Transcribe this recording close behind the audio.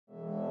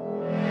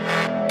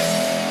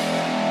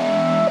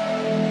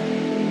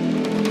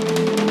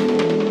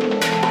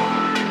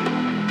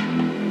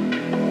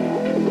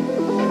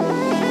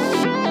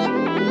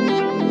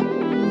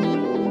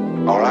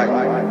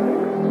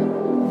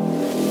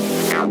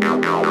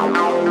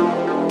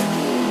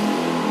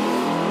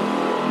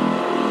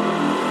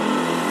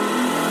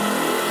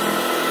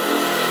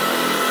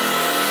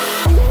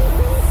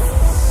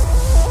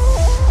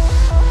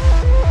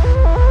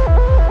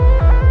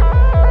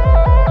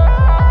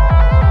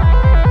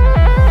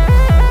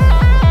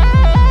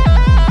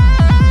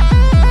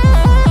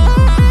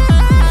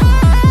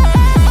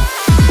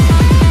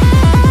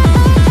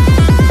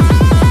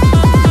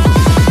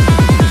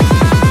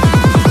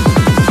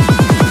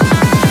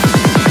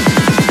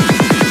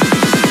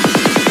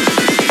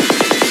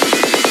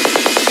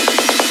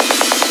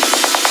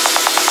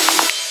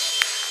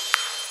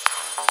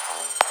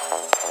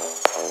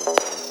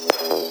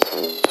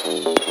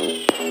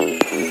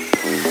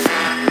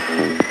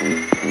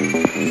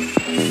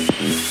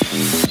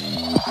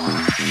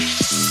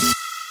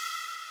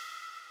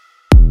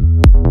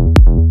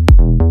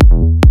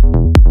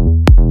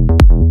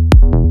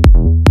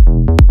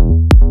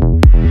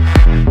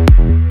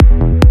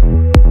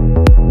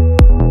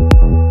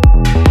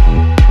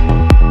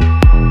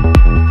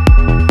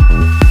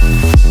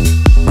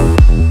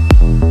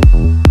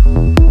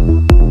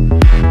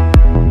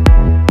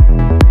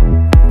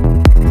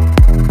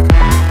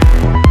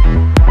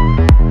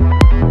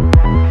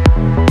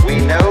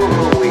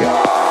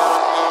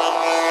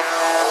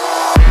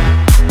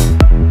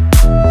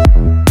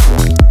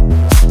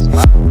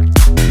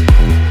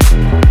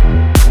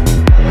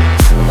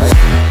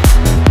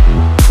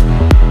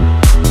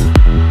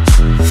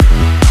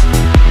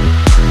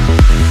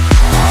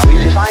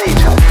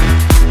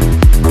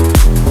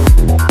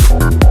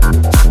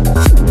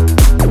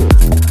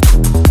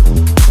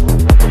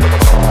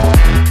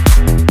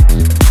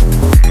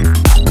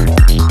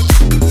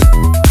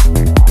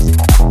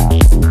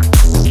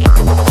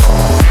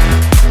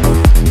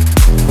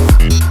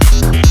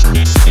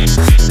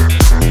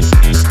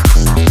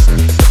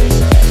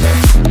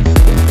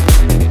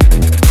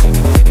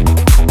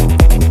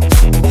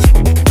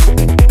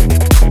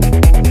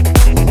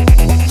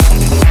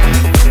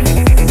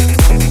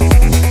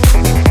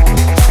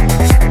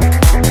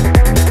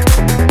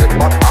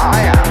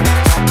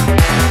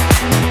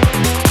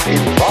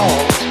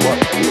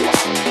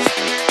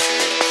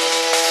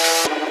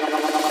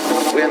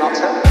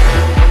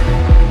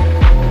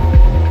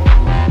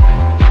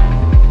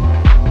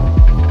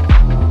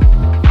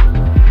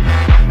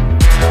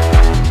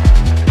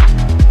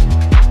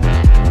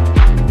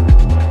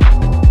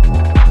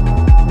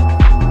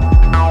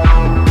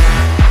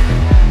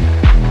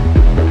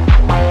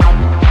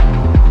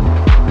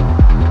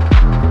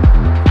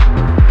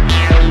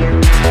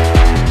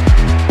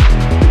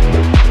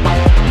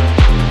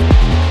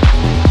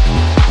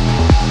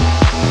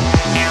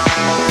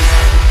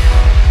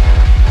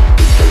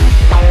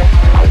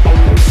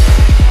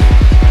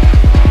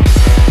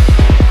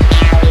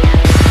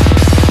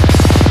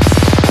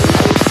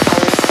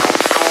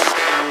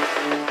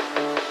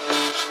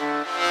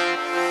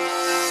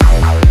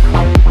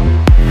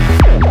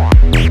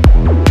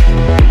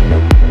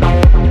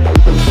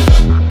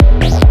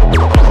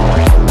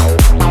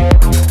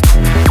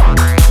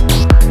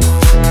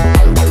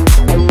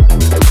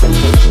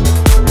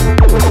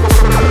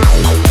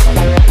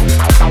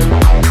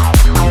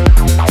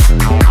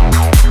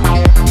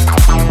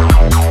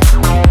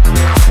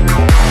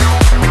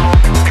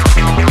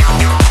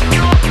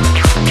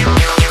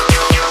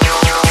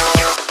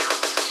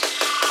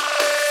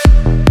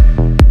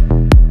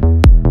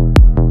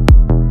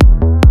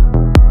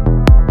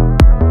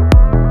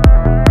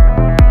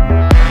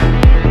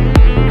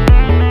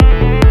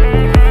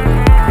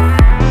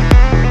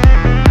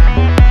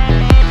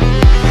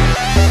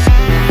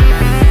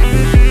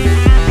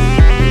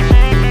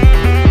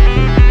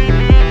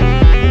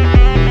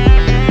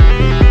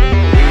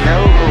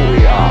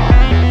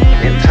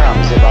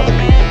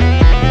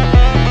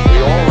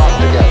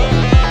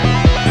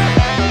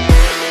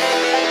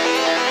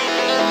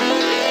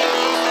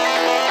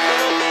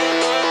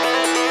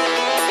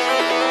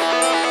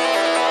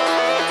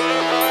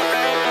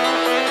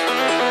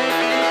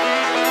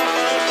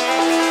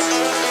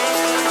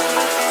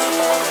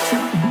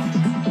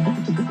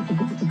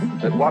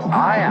that what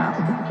I am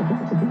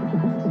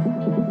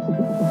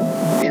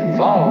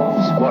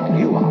involves what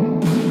you are.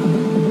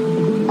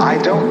 I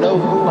don't know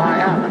who I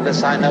am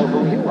unless I know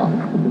who you are.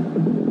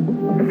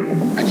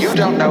 And you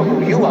don't know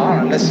who you are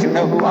unless you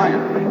know who I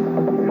am.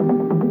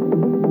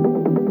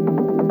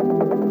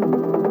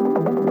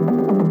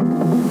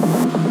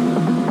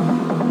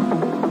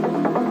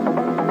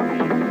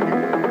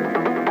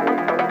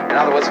 In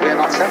other words, we are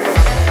not separate.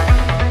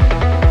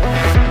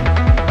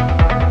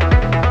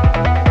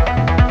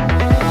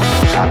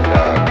 And,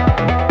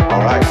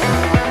 all right.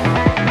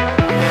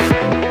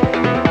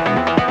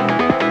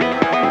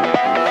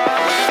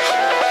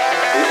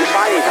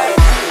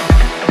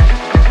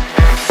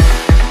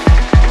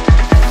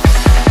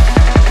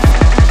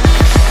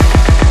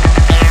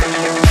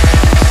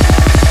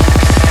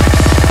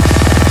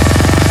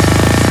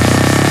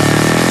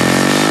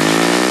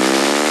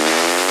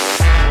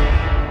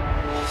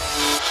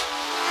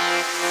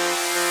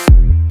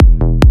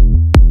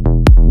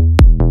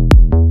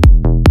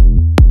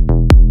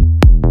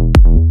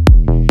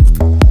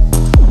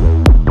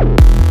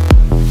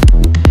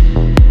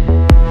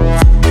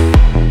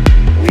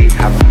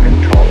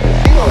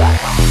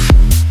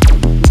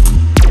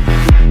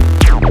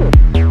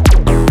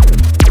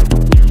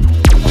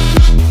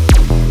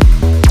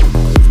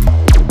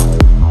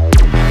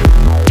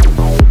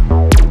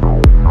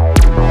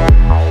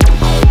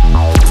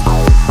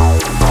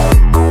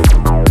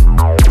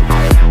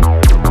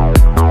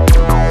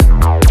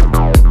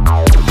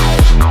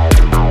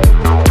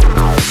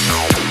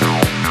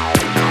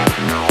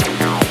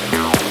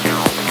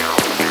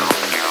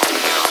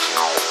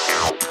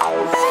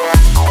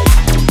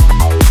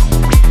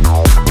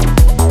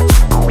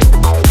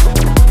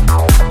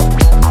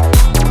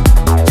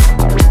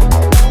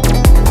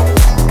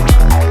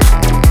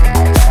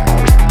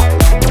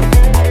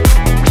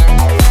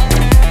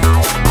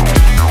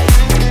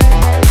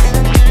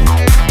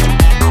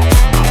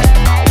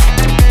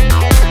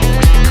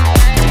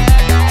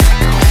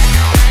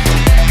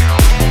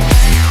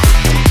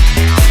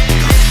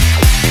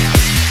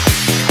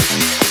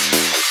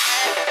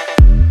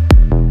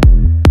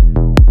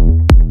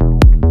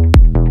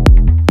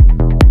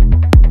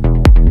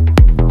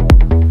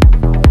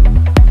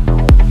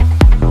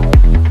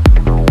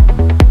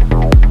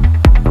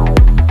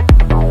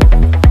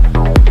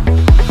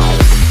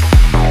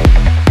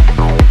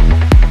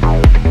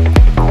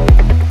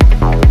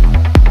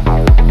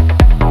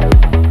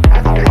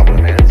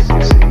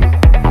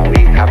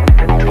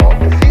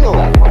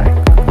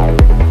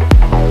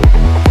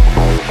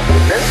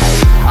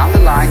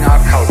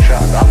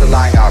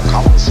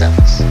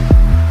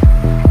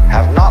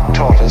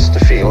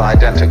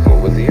 Identical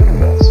with the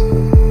universe,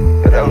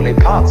 but only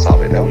parts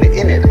of it, only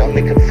in it,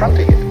 only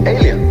confronting it,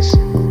 aliens.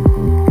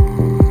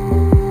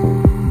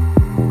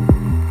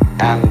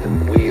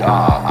 And we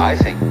are, I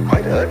think,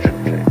 quite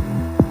urgently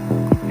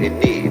in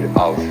need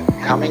of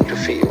coming to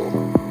feel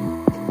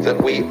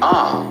that we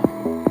are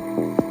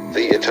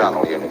the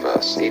eternal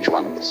universe, each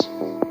one of us.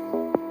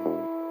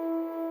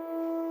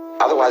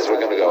 Otherwise, we're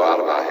going to go out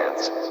of our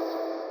heads.